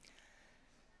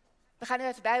We gaan nu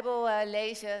uit de Bijbel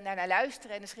lezen, naar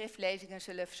luisteren en de schriftlezingen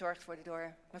zullen verzorgd worden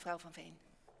door mevrouw Van Veen.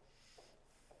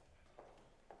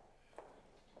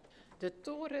 De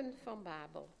toren van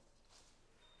Babel.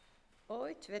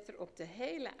 Ooit werd er op de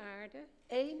hele aarde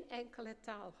één enkele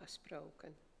taal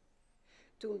gesproken.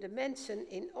 Toen de mensen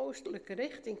in oostelijke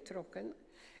richting trokken,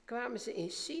 kwamen ze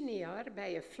in Siniar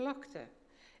bij een vlakte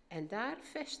en daar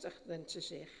vestigden ze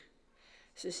zich.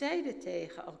 Ze zeiden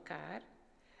tegen elkaar: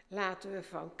 laten we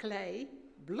van klei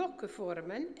blokken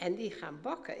vormen en die gaan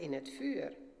bakken in het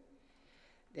vuur.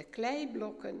 De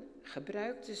kleiblokken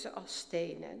gebruikten ze als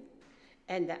stenen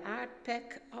en de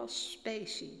aardpek als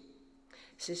specie.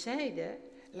 Ze zeiden: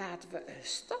 laten we een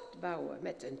stad bouwen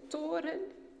met een toren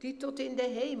die tot in de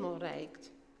hemel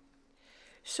reikt.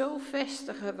 Zo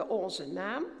vestigen we onze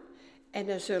naam en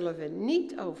dan zullen we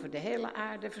niet over de hele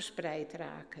aarde verspreid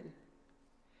raken.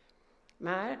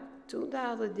 Maar toen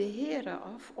daalde de Heere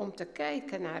af om te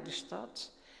kijken naar de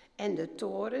stad en de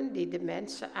toren die de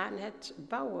mensen aan het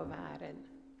bouwen waren.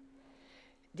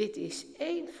 Dit is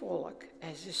één volk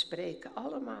en ze spreken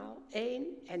allemaal één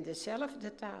en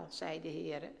dezelfde taal, zei de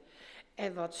Heere.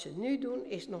 En wat ze nu doen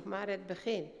is nog maar het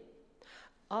begin.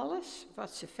 Alles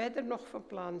wat ze verder nog van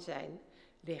plan zijn,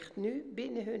 ligt nu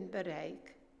binnen hun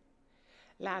bereik.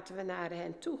 Laten we naar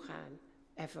hen toe gaan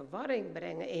en verwarring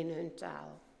brengen in hun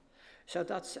taal,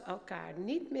 zodat ze elkaar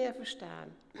niet meer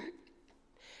verstaan.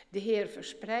 De Heer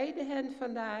verspreidde hen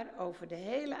vandaar over de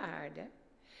hele aarde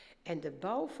en de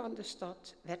bouw van de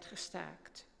stad werd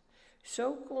gestaakt.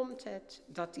 Zo komt het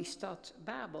dat die stad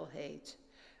Babel heet,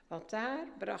 want daar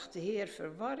bracht de Heer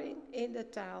verwarring in de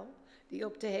taal die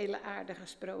op de hele aarde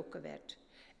gesproken werd.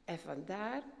 En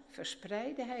vandaar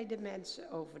verspreidde hij de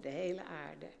mensen over de hele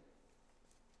aarde.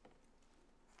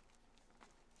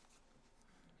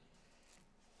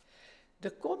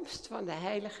 De komst van de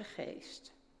Heilige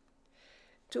Geest.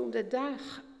 Toen de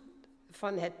dag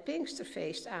van het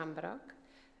Pinksterfeest aanbrak,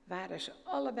 waren ze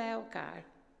alle bij elkaar.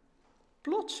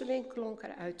 Plotseling klonk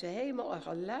er uit de hemel een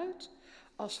geluid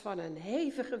als van een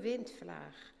hevige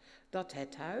windvlaag, dat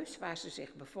het huis waar ze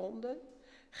zich bevonden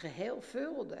geheel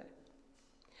vulde.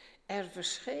 Er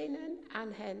verschenen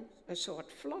aan hen een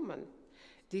soort vlammen,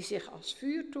 die zich als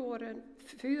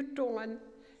vuurtongen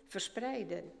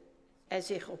verspreidden en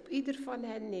zich op ieder van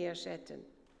hen neerzetten.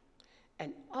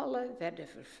 En allen werden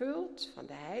vervuld van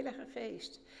de Heilige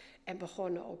Geest en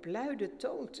begonnen op luide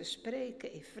toon te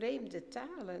spreken in vreemde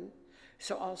talen,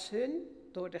 zoals hun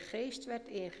door de Geest werd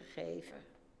ingegeven.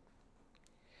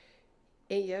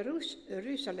 In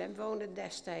Jeruzalem woonden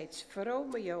destijds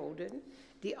vrome Joden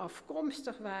die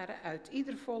afkomstig waren uit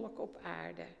ieder volk op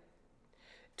aarde.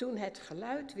 Toen het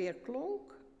geluid weer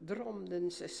klonk,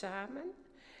 dromden ze samen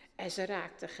en ze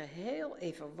raakten geheel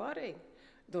in verwarring,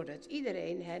 doordat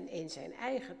iedereen hen in zijn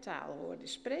eigen taal hoorde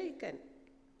spreken.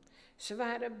 Ze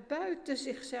waren buiten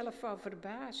zichzelf van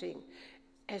verbazing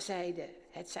en zeiden: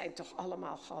 het zijn toch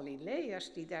allemaal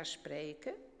Galileërs die daar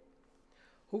spreken?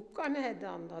 Hoe kan het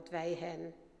dan dat wij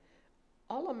hen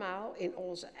allemaal in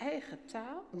onze eigen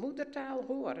taal, moedertaal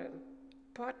horen?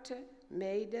 Parten,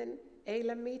 Meden,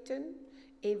 Elamieten,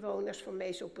 inwoners van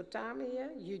Mesopotamië,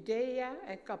 Judea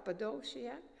en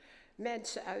Cappadocia,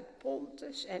 mensen uit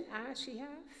Pontus en Azië,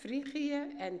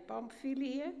 Frigië en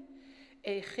Pamphylië,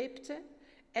 Egypte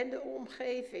en de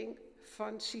omgeving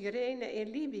van Cyrene in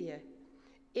Libië,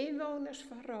 inwoners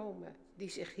van Rome die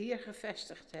zich hier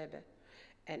gevestigd hebben,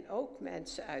 en ook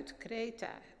mensen uit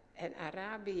Kreta en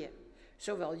Arabië,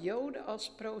 zowel Joden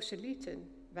als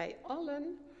proselieten. Wij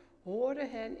allen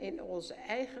horen hen in onze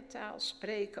eigen taal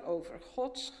spreken over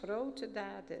Gods grote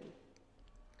daden.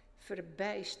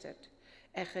 Verbijsterd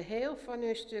en geheel van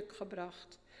hun stuk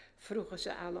gebracht, vroegen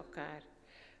ze aan elkaar: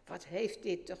 wat heeft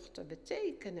dit toch te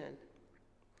betekenen?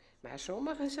 Maar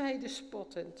sommigen zeiden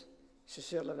spottend: ze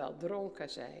zullen wel dronken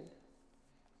zijn.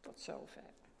 Tot zover.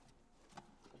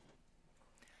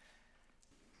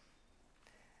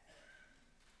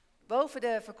 Boven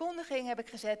de verkondiging heb ik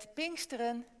gezet: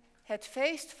 Pinksteren, het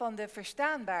feest van de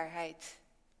verstaanbaarheid.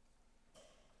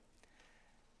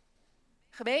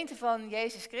 Gemeente van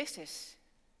Jezus Christus,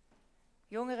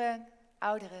 jongeren,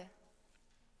 ouderen,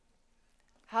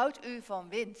 houdt u van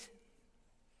wind?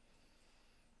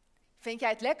 Vind jij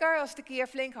het lekker als het een keer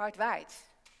flink hard waait?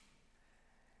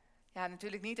 Ja,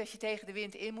 natuurlijk niet als je tegen de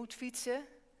wind in moet fietsen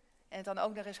en het dan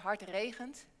ook nog eens hard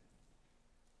regent.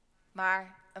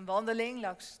 Maar een wandeling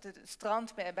langs het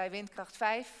strand bij windkracht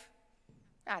 5,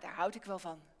 nou, daar houd ik wel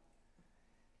van.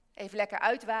 Even lekker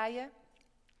uitwaaien.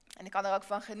 En ik kan er ook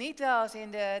van genieten als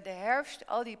in de herfst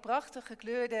al die prachtig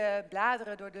gekleurde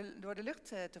bladeren door de lucht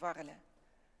te warrelen.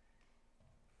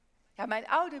 Ja, mijn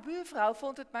oude buurvrouw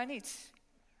vond het maar niets.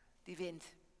 die wind.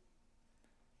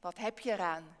 Wat heb je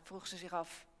eraan, vroeg ze zich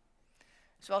af.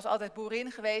 Ze was altijd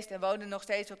boerin geweest en woonde nog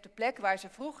steeds op de plek waar ze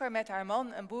vroeger met haar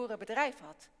man een boerenbedrijf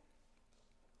had.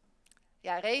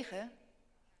 Ja, regen,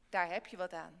 daar heb je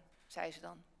wat aan, zei ze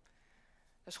dan.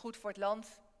 Dat is goed voor het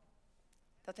land.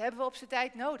 Dat hebben we op zijn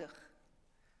tijd nodig.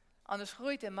 Anders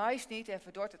groeit de mais niet en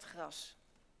verdort het gras.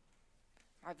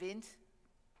 Maar wind,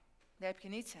 daar heb je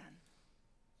niets aan.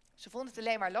 Ze vond het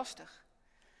alleen maar lastig.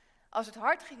 Als het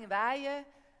hard ging waaien,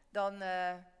 dan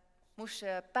moest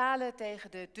ze palen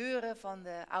tegen de deuren van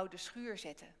de oude schuur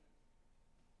zetten.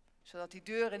 Zodat die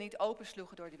deuren niet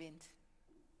opensloegen door de wind.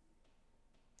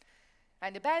 Maar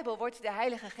in de Bijbel wordt de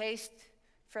Heilige Geest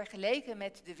vergeleken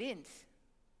met de wind.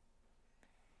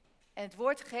 En het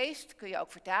woord geest kun je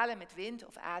ook vertalen met wind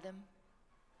of adem.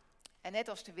 En net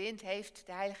als de wind heeft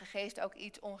de Heilige Geest ook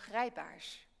iets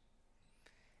ongrijpbaars.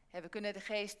 We kunnen de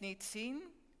geest niet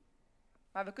zien,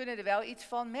 maar we kunnen er wel iets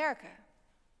van merken.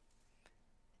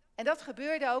 En dat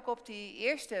gebeurde ook op die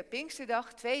eerste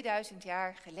Pinksterdag 2000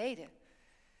 jaar geleden.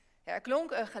 Ja, er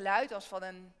klonk een geluid als van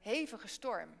een hevige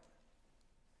storm.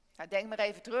 Nou, denk maar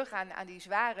even terug aan die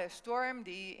zware storm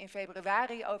die in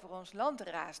februari over ons land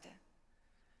raasde.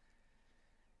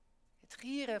 Het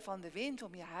gieren van de wind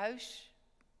om je huis.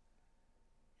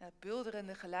 En het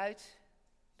bulderende geluid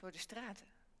door de straten.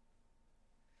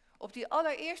 Op die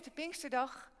allereerste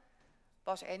Pinksterdag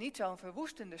was er niet zo'n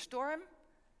verwoestende storm,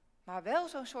 maar wel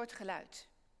zo'n soort geluid.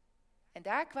 En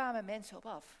daar kwamen mensen op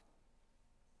af.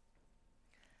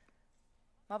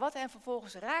 Maar wat hen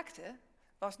vervolgens raakte,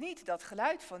 was niet dat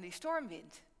geluid van die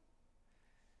stormwind.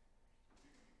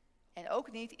 En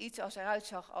ook niet iets als eruit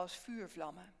zag als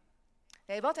vuurvlammen.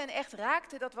 Nee, wat hen echt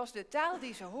raakte, dat was de taal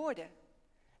die ze hoorden.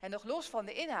 En nog los van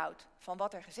de inhoud van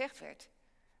wat er gezegd werd.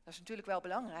 Dat is natuurlijk wel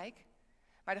belangrijk.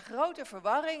 Maar de grote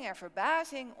verwarring en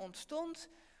verbazing ontstond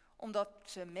omdat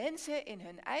ze mensen in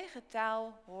hun eigen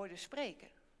taal hoorden spreken.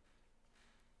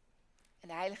 En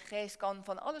de Heilige Geest kan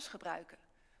van alles gebruiken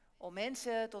om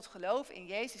mensen tot geloof in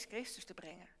Jezus Christus te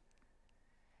brengen.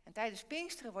 En tijdens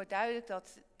Pinksteren wordt duidelijk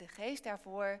dat de Geest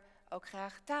daarvoor ook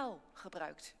graag taal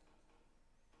gebruikt.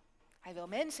 Hij wil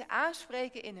mensen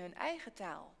aanspreken in hun eigen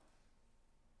taal.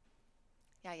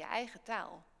 Ja, je eigen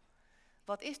taal.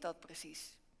 Wat is dat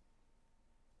precies?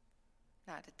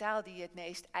 Nou, de taal die je het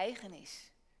meest eigen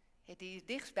is. Die het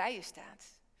dichtst bij je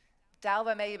staat. De taal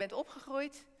waarmee je bent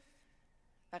opgegroeid.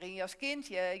 Waarin je als kind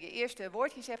je eerste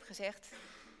woordjes hebt gezegd.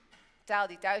 De taal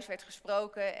die thuis werd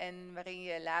gesproken en waarin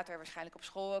je later waarschijnlijk op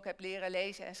school ook hebt leren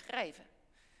lezen en schrijven.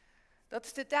 Dat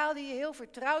is de taal die je heel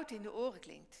vertrouwd in de oren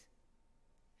klinkt.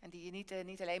 En die je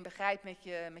niet alleen begrijpt met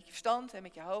je verstand en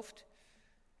met je hoofd.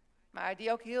 Maar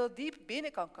die ook heel diep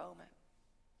binnen kan komen.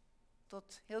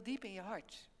 Tot heel diep in je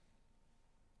hart.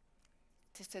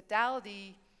 Het is de taal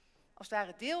die als het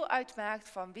ware deel uitmaakt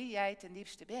van wie jij ten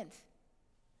diepste bent.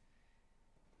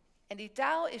 En die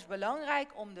taal is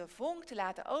belangrijk om de vonk te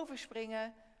laten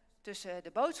overspringen tussen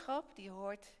de boodschap die je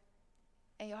hoort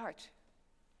en je hart.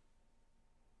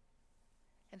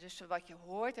 En tussen wat je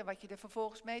hoort en wat je er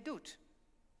vervolgens mee doet.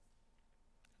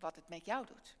 Wat het met jou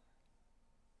doet.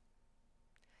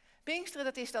 Pinksteren,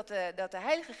 dat is dat de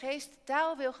Heilige Geest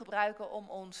taal wil gebruiken om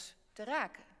ons te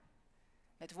raken.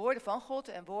 Met woorden van God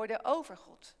en woorden over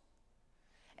God.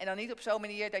 En dan niet op zo'n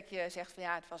manier dat je zegt van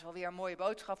ja, het was wel weer een mooie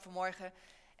boodschap vanmorgen.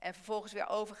 En vervolgens weer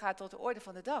overgaat tot de orde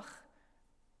van de dag.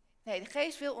 Nee, de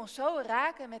Geest wil ons zo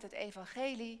raken met het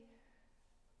evangelie.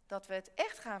 Dat we het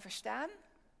echt gaan verstaan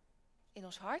in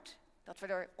ons hart. Dat we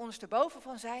er ondersteboven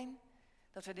van zijn.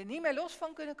 Dat we er niet meer los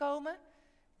van kunnen komen.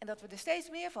 En dat we er steeds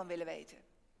meer van willen weten.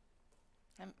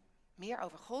 En meer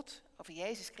over God, over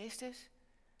Jezus Christus.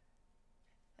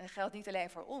 En dat geldt niet alleen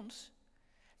voor ons.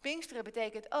 Pinksteren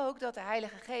betekent ook dat de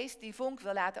Heilige Geest die vonk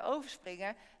wil laten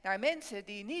overspringen naar mensen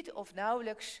die niet of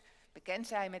nauwelijks bekend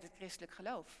zijn met het christelijk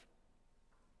geloof.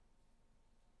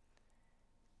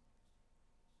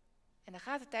 En dan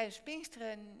gaat het tijdens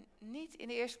Pinksteren niet in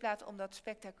de eerste plaats om dat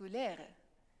spectaculaire.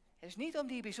 Het is niet om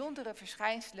die bijzondere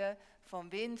verschijnselen van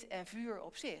wind en vuur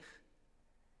op zich.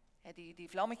 Die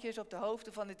vlammetjes op de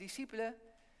hoofden van de discipelen,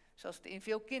 zoals het in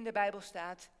veel kinderbijbels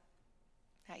staat.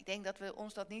 Nou, ik denk dat we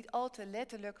ons dat niet al te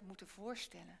letterlijk moeten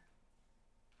voorstellen.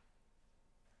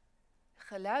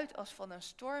 Geluid als van een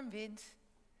stormwind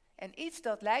en iets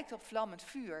dat lijkt op vlammend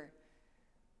vuur.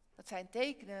 Dat zijn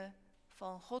tekenen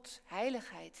van Gods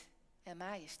heiligheid en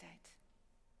majesteit.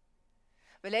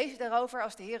 We lezen daarover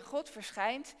als de Heere God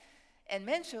verschijnt en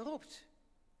mensen roept,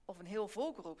 of een heel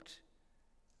volk roept,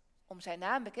 om zijn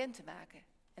naam bekend te maken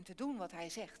en te doen wat hij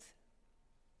zegt.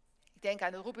 Ik denk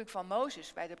aan de roeping van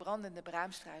Mozes bij de brandende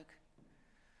braamstruik.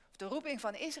 Of de roeping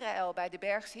van Israël bij de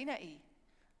berg Sinaï.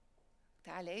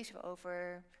 Daar lezen we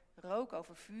over rook,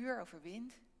 over vuur, over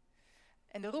wind.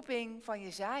 En de roeping van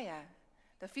Jesaja,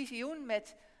 dat visioen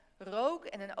met rook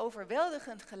en een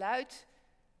overweldigend geluid,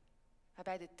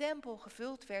 waarbij de tempel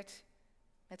gevuld werd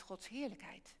met Gods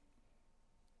heerlijkheid.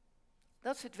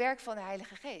 Dat is het werk van de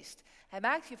Heilige Geest. Hij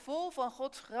maakt je vol van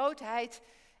Gods grootheid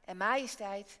en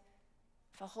majesteit,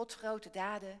 van Gods grote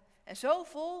daden. En zo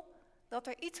vol dat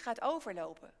er iets gaat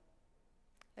overlopen.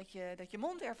 Dat je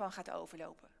mond ervan gaat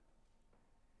overlopen.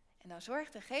 En dan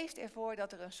zorgt de Geest ervoor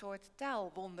dat er een soort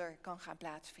taalwonder kan gaan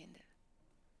plaatsvinden.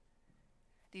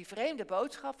 Die vreemde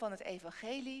boodschap van het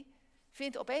evangelie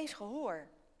vindt opeens gehoor.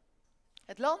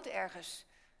 Het landt ergens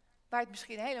waar het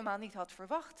misschien helemaal niet had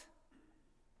verwacht.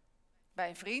 Bij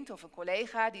een vriend of een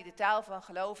collega die de taal van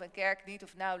geloof en kerk niet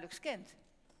of nauwelijks kent.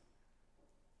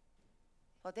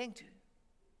 Wat denkt u?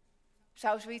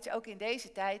 Zou zoiets ook in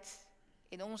deze tijd,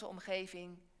 in onze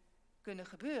omgeving, kunnen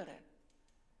gebeuren?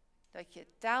 Dat je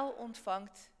taal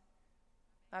ontvangt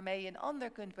waarmee je een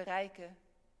ander kunt bereiken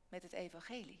met het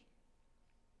evangelie.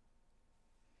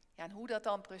 Ja, en hoe dat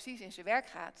dan precies in zijn werk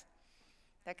gaat,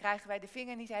 daar krijgen wij de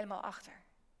vinger niet helemaal achter.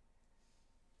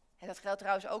 En dat geldt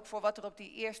trouwens ook voor wat er op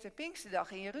die eerste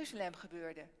Pinksterdag in Jeruzalem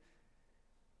gebeurde.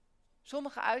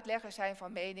 Sommige uitleggers zijn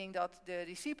van mening dat de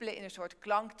discipelen in een soort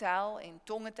klanktaal, in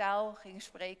tongentaal gingen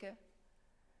spreken.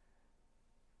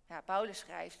 Ja, Paulus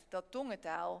schrijft dat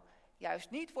tongentaal juist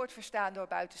niet wordt verstaan door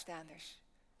buitenstaanders.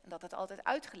 En dat het altijd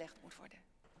uitgelegd moet worden.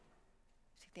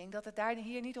 Dus ik denk dat het daar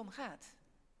hier niet om gaat.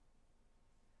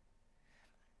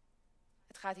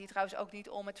 Het gaat hier trouwens ook niet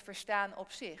om het verstaan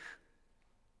op zich.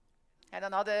 Ja,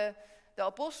 dan hadden de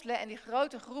apostelen en die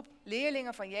grote groep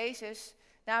leerlingen van Jezus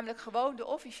namelijk gewoon de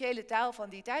officiële taal van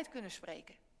die tijd kunnen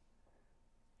spreken.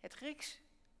 Het Grieks.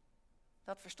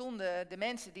 Dat verstonden de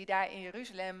mensen die daar in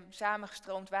Jeruzalem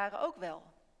samengestroomd waren ook wel.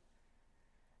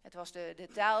 Het was de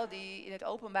taal die in het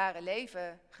openbare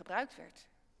leven gebruikt werd.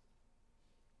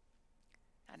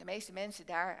 Nou, de meeste mensen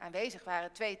daar aanwezig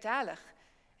waren tweetalig.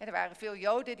 En er waren veel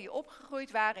Joden die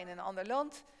opgegroeid waren in een ander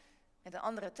land met een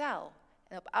andere taal.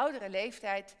 En op oudere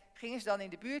leeftijd gingen ze dan in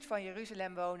de buurt van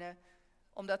Jeruzalem wonen,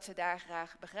 omdat ze daar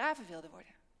graag begraven wilden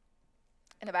worden.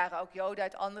 En er waren ook Joden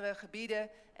uit andere gebieden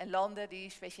en landen die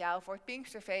speciaal voor het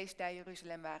Pinksterfeest naar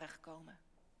Jeruzalem waren gekomen.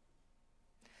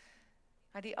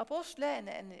 Maar die apostelen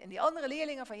en die andere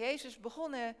leerlingen van Jezus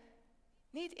begonnen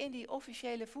niet in die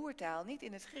officiële voertaal, niet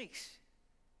in het Grieks.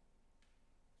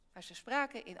 Maar ze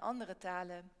spraken in andere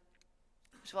talen,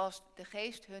 zoals de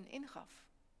Geest hun ingaf.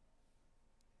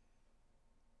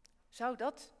 Zou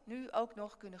dat nu ook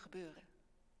nog kunnen gebeuren?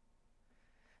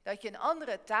 Dat je een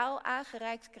andere taal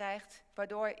aangereikt krijgt,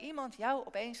 waardoor iemand jou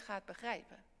opeens gaat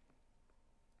begrijpen.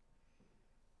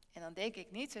 En dan denk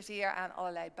ik niet zozeer aan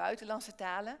allerlei buitenlandse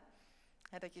talen.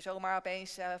 Dat je zomaar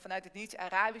opeens vanuit het niets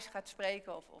Arabisch gaat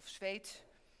spreken of Zweeds.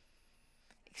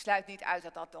 Ik sluit niet uit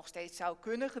dat dat nog steeds zou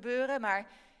kunnen gebeuren, maar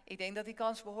ik denk dat die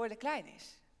kans behoorlijk klein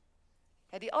is.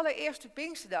 Die allereerste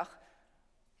Pinksterdag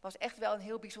was echt wel een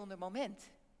heel bijzonder moment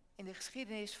in de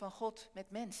geschiedenis van God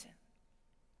met mensen.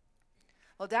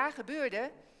 Wat daar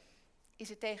gebeurde, is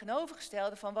het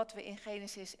tegenovergestelde van wat we in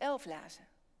Genesis 11 lazen.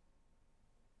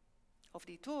 Over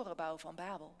die torenbouw van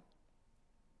Babel.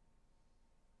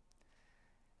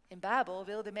 In Babel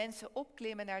wilden mensen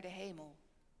opklimmen naar de hemel.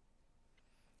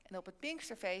 En op het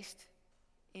Pinksterfeest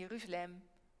in Jeruzalem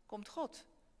komt God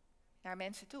naar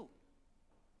mensen toe.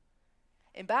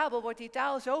 In Babel wordt die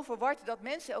taal zo verward dat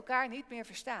mensen elkaar niet meer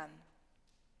verstaan.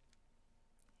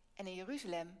 En in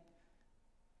Jeruzalem,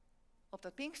 op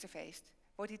dat Pinksterfeest,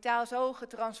 wordt die taal zo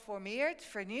getransformeerd,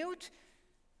 vernieuwd,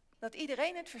 dat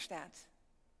iedereen het verstaat.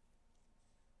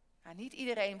 Maar niet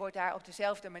iedereen wordt daar op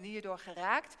dezelfde manier door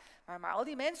geraakt, maar al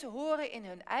die mensen horen in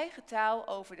hun eigen taal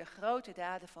over de grote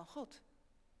daden van God.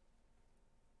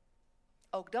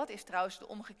 Ook dat is trouwens de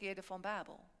omgekeerde van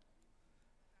Babel.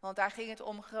 Want daar ging het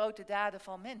om grote daden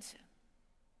van mensen.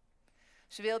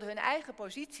 Ze wilden hun eigen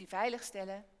positie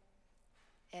veiligstellen.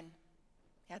 En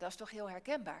ja, dat is toch heel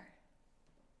herkenbaar.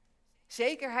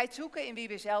 Zekerheid zoeken in wie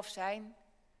we zelf zijn.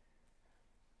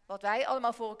 Wat wij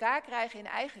allemaal voor elkaar krijgen in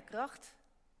eigen kracht.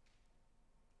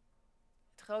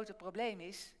 Het grote probleem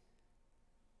is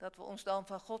dat we ons dan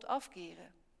van God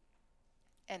afkeren.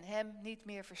 En hem niet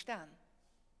meer verstaan.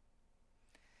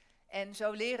 En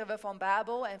zo leren we van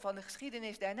Babel en van de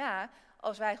geschiedenis daarna,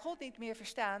 als wij God niet meer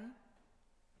verstaan,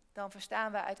 dan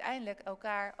verstaan we uiteindelijk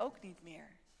elkaar ook niet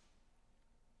meer.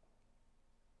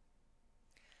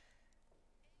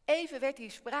 Even werd die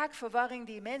spraakverwarring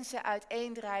die mensen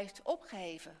uiteendrijft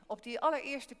opgeheven op die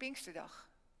allereerste Pinksterdag.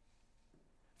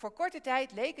 Voor korte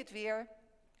tijd leek het weer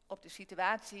op de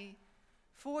situatie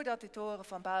voordat de toren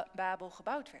van Babel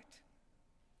gebouwd werd.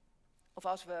 of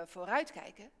als we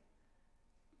vooruitkijken,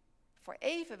 voor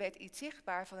even werd iets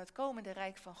zichtbaar van het komende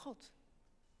rijk van God.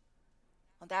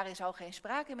 Want daarin zal geen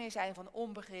sprake meer zijn van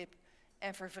onbegrip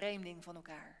en vervreemding van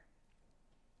elkaar.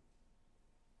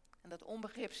 En dat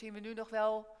onbegrip zien we nu nog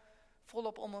wel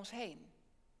volop om ons heen.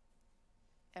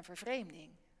 En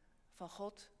vervreemding van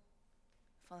God,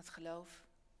 van het geloof,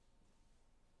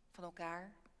 van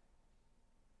elkaar.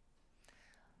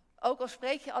 Ook al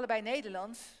spreek je allebei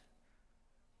Nederlands,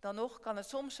 dan nog kan het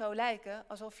soms zo lijken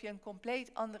alsof je een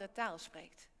compleet andere taal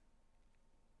spreekt.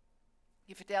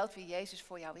 Je vertelt wie Jezus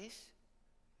voor jou is.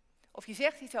 Of je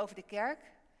zegt iets over de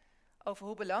kerk, over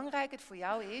hoe belangrijk het voor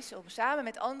jou is om samen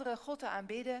met anderen God te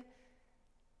aanbidden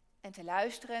en te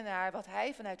luisteren naar wat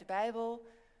Hij vanuit de Bijbel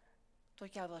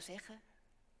tot jou wil zeggen.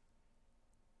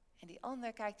 En die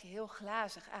ander kijkt je heel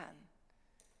glazig aan.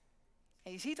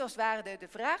 En je ziet als het ware de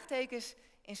vraagtekens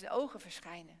in zijn ogen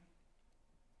verschijnen.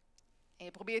 En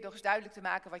je probeert nog eens duidelijk te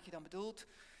maken wat je dan bedoelt,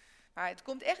 maar het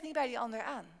komt echt niet bij die ander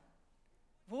aan.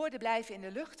 Woorden blijven in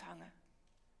de lucht hangen.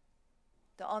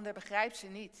 De ander begrijpt ze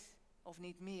niet of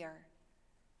niet meer.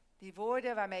 Die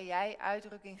woorden waarmee jij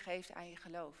uitdrukking geeft aan je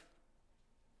geloof.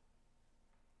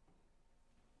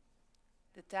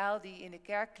 De taal die in de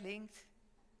kerk klinkt,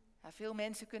 veel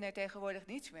mensen kunnen er tegenwoordig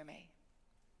niets meer mee.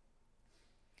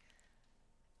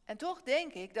 En toch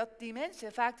denk ik dat die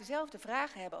mensen vaak dezelfde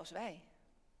vragen hebben als wij.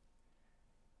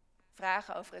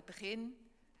 Vragen over het begin,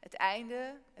 het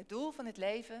einde, het doel van het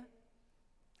leven,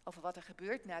 over wat er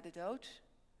gebeurt na de dood,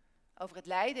 over het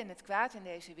lijden en het kwaad in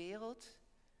deze wereld,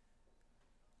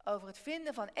 over het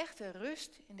vinden van echte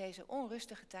rust in deze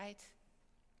onrustige tijd,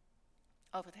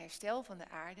 over het herstel van de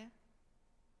aarde.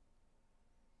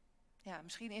 Ja,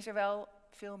 misschien is er wel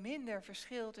veel minder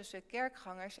verschil tussen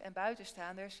kerkgangers en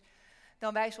buitenstaanders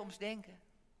dan wij soms denken.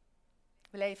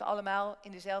 We leven allemaal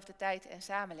in dezelfde tijd en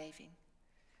samenleving.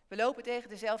 We lopen tegen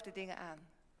dezelfde dingen aan.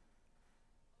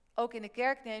 Ook in de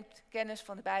kerk neemt kennis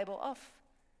van de Bijbel af.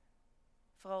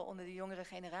 Vooral onder de jongere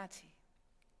generatie.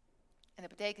 En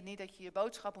dat betekent niet dat je je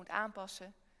boodschap moet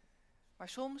aanpassen. Maar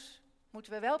soms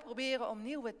moeten we wel proberen om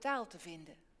nieuwe taal te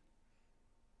vinden.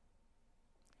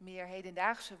 Meer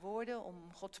hedendaagse woorden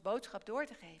om Gods boodschap door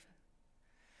te geven.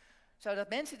 Zodat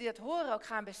mensen die dat horen ook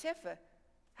gaan beseffen.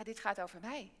 Dit gaat over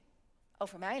mij.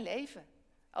 Over mijn leven.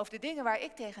 Over de dingen waar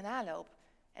ik tegenaan loop.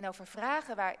 En over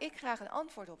vragen waar ik graag een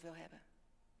antwoord op wil hebben.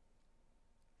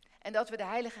 En dat we de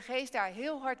Heilige Geest daar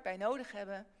heel hard bij nodig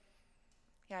hebben.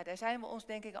 Ja, daar zijn we ons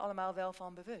denk ik allemaal wel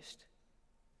van bewust.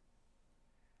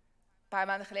 Een paar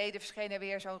maanden geleden verscheen er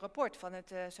weer zo'n rapport van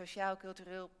het Sociaal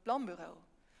Cultureel Planbureau.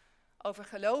 Over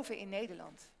geloven in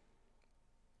Nederland.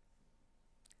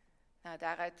 Nou,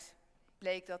 daaruit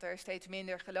bleek dat er steeds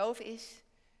minder geloof is.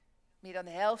 Meer dan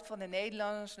de helft van de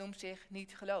Nederlanders noemt zich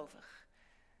niet gelovig.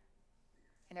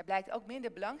 En er blijkt ook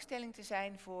minder belangstelling te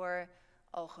zijn voor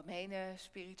algemene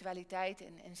spiritualiteit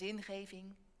en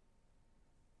zingeving.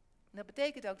 En dat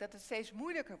betekent ook dat het steeds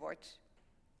moeilijker wordt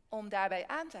om daarbij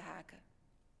aan te haken.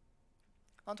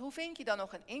 Want hoe vind je dan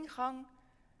nog een ingang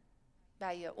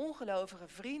bij je ongelovige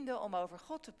vrienden om over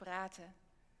God te praten,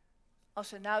 als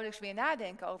ze nauwelijks meer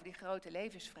nadenken over die grote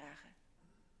levensvragen?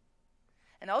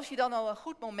 En als je dan al een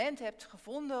goed moment hebt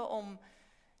gevonden om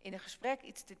in een gesprek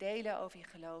iets te delen over je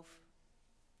geloof,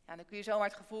 ja, dan kun je zomaar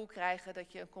het gevoel krijgen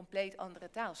dat je een compleet andere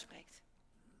taal spreekt.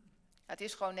 Het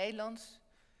is gewoon Nederlands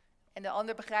en de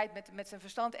ander begrijpt met zijn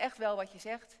verstand echt wel wat je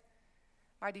zegt,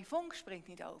 maar die vonk springt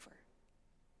niet over.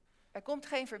 Er komt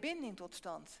geen verbinding tot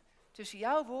stand tussen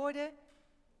jouw woorden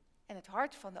en het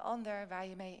hart van de ander waar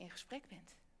je mee in gesprek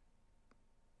bent.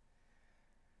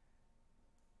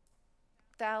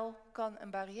 Taal kan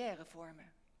een barrière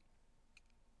vormen.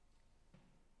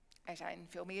 Er zijn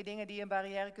veel meer dingen die een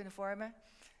barrière kunnen vormen,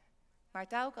 maar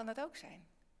taal kan dat ook zijn.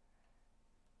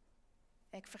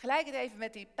 En ik vergelijk het even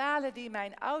met die palen die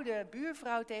mijn oude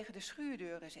buurvrouw tegen de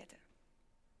schuurdeuren zette.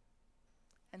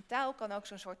 En taal kan ook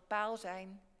zo'n soort paal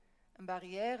zijn, een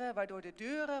barrière waardoor de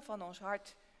deuren van ons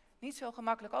hart niet zo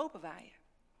gemakkelijk openwaaien.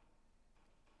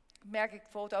 Dat merk ik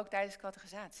bijvoorbeeld ook tijdens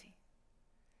catechisatie.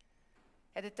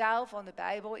 De taal van de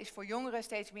Bijbel is voor jongeren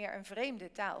steeds meer een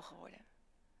vreemde taal geworden,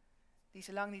 die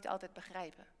ze lang niet altijd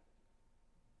begrijpen.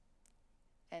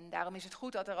 En daarom is het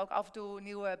goed dat er ook af en toe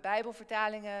nieuwe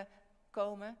Bijbelvertalingen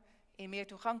komen in meer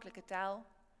toegankelijke taal.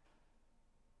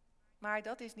 Maar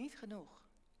dat is niet genoeg.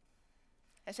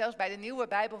 En zelfs bij de nieuwe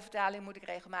Bijbelvertaling moet ik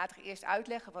regelmatig eerst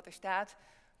uitleggen wat er staat,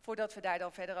 voordat we daar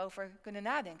dan verder over kunnen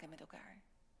nadenken met elkaar.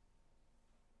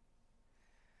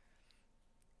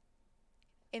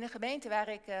 In een gemeente waar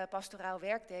ik pastoraal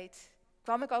werk deed,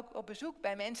 kwam ik ook op bezoek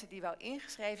bij mensen die wel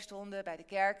ingeschreven stonden bij de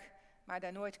kerk, maar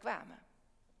daar nooit kwamen.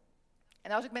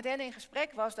 En als ik met hen in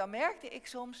gesprek was, dan merkte ik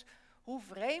soms hoe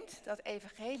vreemd dat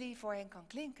evangelie voor hen kan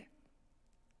klinken.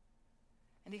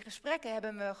 En die gesprekken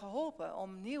hebben me geholpen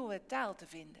om nieuwe taal te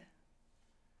vinden.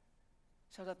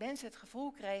 Zodat mensen het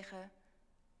gevoel kregen,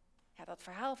 ja, dat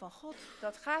verhaal van God,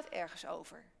 dat gaat ergens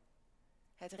over.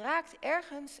 Het raakt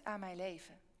ergens aan mijn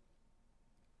leven.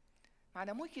 Maar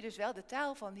dan moet je dus wel de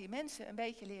taal van die mensen een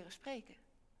beetje leren spreken.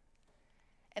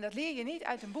 En dat leer je niet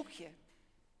uit een boekje.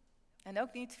 En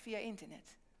ook niet via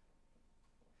internet.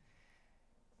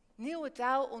 Nieuwe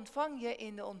taal ontvang je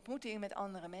in de ontmoeting met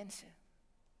andere mensen.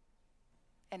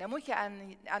 En daar moet je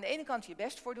aan de ene kant je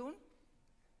best voor doen.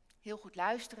 Heel goed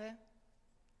luisteren.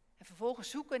 En vervolgens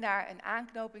zoeken naar een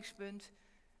aanknopingspunt.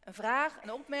 Een vraag,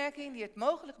 een opmerking die het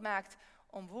mogelijk maakt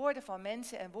om woorden van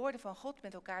mensen en woorden van God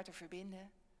met elkaar te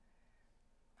verbinden.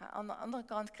 Maar aan de andere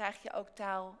kant krijg je ook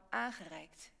taal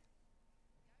aangereikt.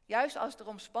 Juist als het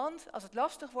erom spant, als het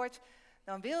lastig wordt,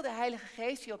 dan wil de Heilige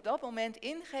Geest je op dat moment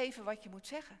ingeven wat je moet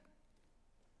zeggen.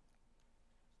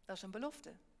 Dat is een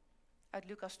belofte uit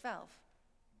Lucas 12.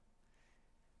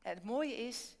 En het mooie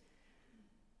is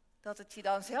dat het je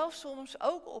dan zelfs soms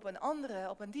ook op een andere,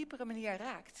 op een diepere manier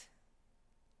raakt.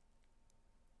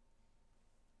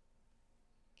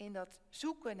 In dat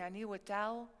zoeken naar nieuwe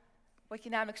taal word je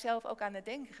namelijk zelf ook aan het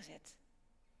denken gezet.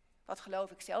 Wat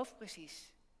geloof ik zelf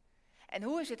precies? En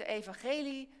hoe is het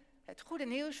evangelie, het goede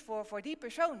nieuws voor die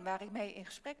persoon waar ik mee in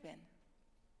gesprek ben?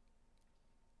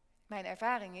 Mijn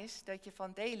ervaring is dat je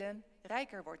van delen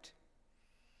rijker wordt.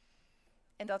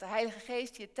 En dat de Heilige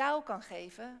Geest je taal kan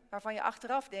geven waarvan je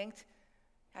achteraf denkt,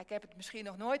 ja, ik heb het misschien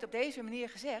nog nooit op deze manier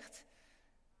gezegd,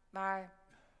 maar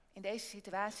in deze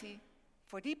situatie,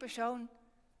 voor die persoon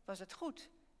was het goed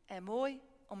en mooi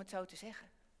om het zo te zeggen.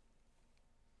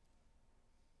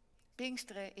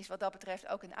 Pinksteren is wat dat betreft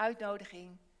ook een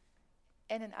uitnodiging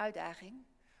en een uitdaging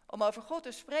om over God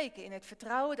te spreken in het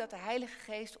vertrouwen dat de Heilige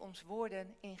Geest ons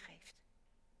woorden ingeeft.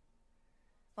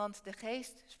 Want de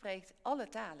Geest spreekt alle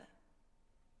talen.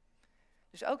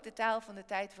 Dus ook de taal van de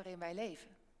tijd waarin wij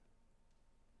leven.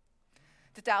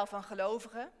 De taal van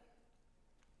gelovigen,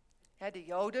 de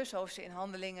Joden zoals ze in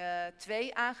Handelingen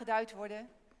 2 aangeduid worden.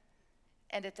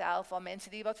 En de taal van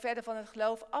mensen die wat verder van het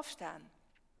geloof afstaan.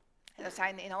 En dat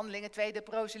zijn in Handelingen 2 de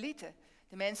proselieten.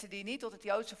 De mensen die niet tot het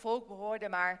Joodse volk behoorden,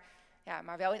 maar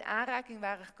wel in aanraking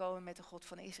waren gekomen met de God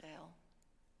van Israël.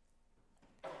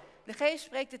 De Geest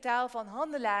spreekt de taal van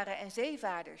handelaren en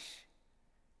zeevaarders.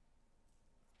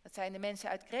 Dat zijn de mensen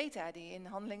uit Kreta die in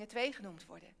Handelingen 2 genoemd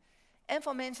worden. En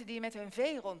van mensen die met hun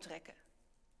vee rondtrekken,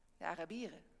 de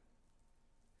Arabieren.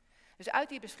 Dus uit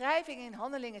die beschrijving in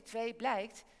Handelingen 2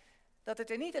 blijkt dat het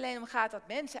er niet alleen om gaat dat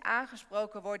mensen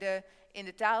aangesproken worden in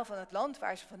de taal van het land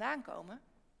waar ze vandaan komen.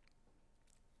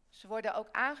 Ze worden ook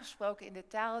aangesproken in de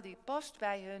taal die past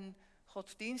bij hun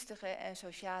godsdienstige en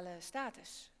sociale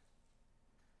status.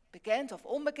 Bekend of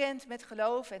onbekend met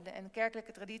geloof en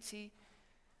kerkelijke traditie.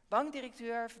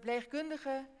 Bankdirecteur,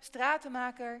 verpleegkundige,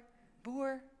 stratenmaker,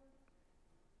 boer.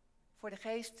 Voor de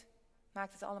Geest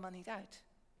maakt het allemaal niet uit.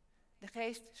 De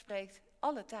Geest spreekt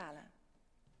alle talen.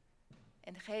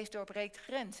 En de Geest doorbreekt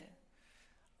grenzen.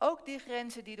 Ook die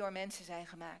grenzen die door mensen zijn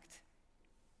gemaakt.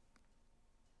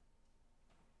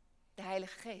 De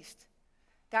Heilige Geest.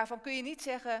 Daarvan kun je niet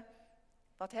zeggen,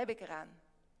 wat heb ik eraan?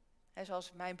 En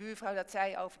zoals mijn buurvrouw dat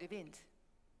zei over de wind.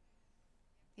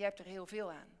 Je hebt er heel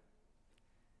veel aan.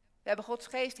 We hebben Gods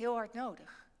Geest heel hard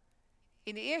nodig.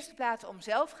 In de eerste plaats om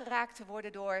zelf geraakt te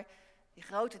worden door die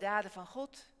grote daden van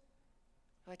God.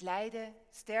 Door het lijden,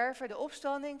 het sterven, de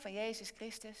opstanding van Jezus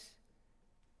Christus.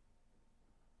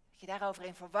 Dat je daarover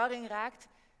in verwarring raakt.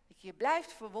 Dat je je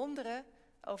blijft verwonderen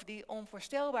over die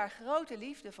onvoorstelbaar grote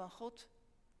liefde van God.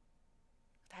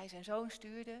 Dat Hij zijn Zoon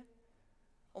stuurde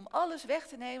om alles weg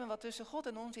te nemen wat tussen God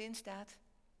en ons in staat.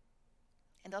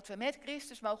 En dat we met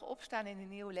Christus mogen opstaan in een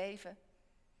nieuw leven.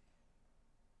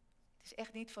 Het is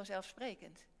echt niet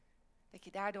vanzelfsprekend dat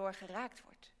je daardoor geraakt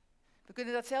wordt. We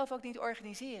kunnen dat zelf ook niet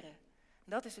organiseren.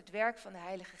 Dat is het werk van de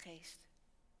Heilige Geest.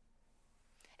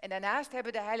 En daarnaast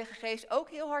hebben we de Heilige Geest ook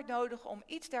heel hard nodig om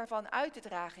iets daarvan uit te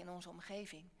dragen in onze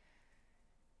omgeving.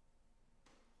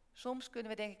 Soms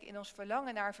kunnen we denk ik in ons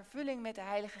verlangen naar vervulling met de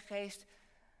Heilige Geest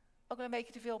ook wel een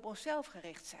beetje te veel op onszelf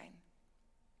gericht zijn.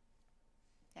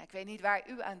 Ja, ik weet niet waar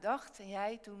u aan dacht en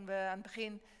jij toen we aan het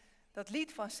begin dat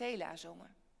lied van Sela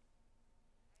zongen.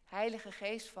 Heilige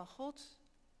Geest van God,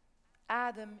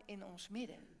 adem in ons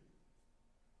midden.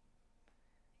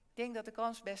 Ik denk dat de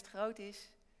kans best groot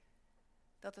is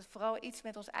dat het vooral iets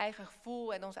met ons eigen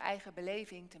gevoel en onze eigen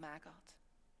beleving te maken had.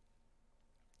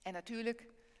 En natuurlijk,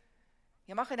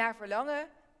 je mag ernaar verlangen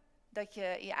dat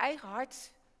je in je eigen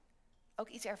hart ook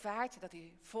iets ervaart, dat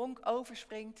die vonk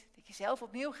overspringt, dat je zelf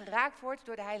opnieuw geraakt wordt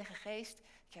door de Heilige Geest,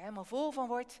 dat je er helemaal vol van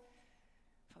wordt,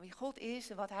 van wie God is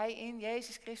en wat Hij in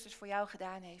Jezus Christus voor jou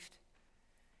gedaan heeft.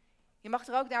 Je mag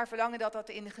er ook naar verlangen dat dat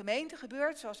in de gemeente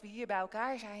gebeurt, zoals we hier bij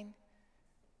elkaar zijn.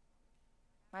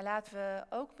 Maar laten we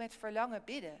ook met verlangen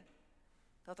bidden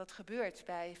dat dat gebeurt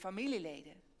bij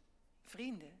familieleden,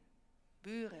 vrienden,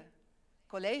 buren,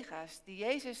 collega's die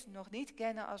Jezus nog niet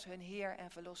kennen als hun Heer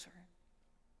en Verlosser.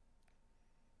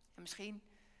 En misschien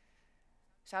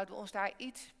zouden we ons daar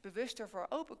iets bewuster voor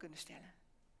open kunnen stellen.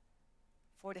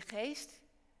 Voor de Geest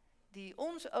die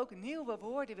ons ook nieuwe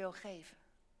woorden wil geven.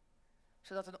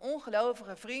 Zodat een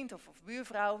ongelovige vriend of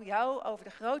buurvrouw jou over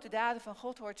de grote daden van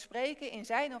God hoort spreken in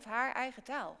zijn of haar eigen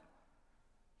taal.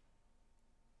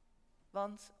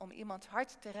 Want om iemands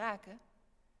hart te raken,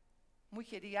 moet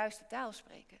je de juiste taal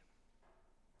spreken.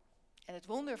 En het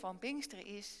wonder van Pinksteren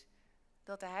is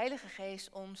dat de Heilige Geest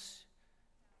ons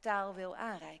taal wil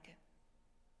aanreiken.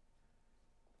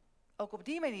 Ook op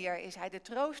die manier is Hij de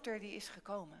trooster die is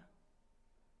gekomen.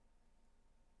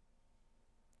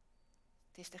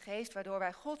 Het is de Geest waardoor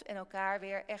wij God en elkaar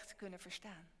weer echt kunnen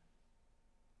verstaan.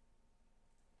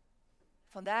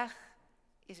 Vandaag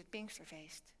is het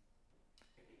Pinksterfeest.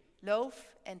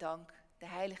 Loof en dank de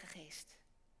Heilige Geest.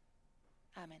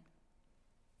 Amen.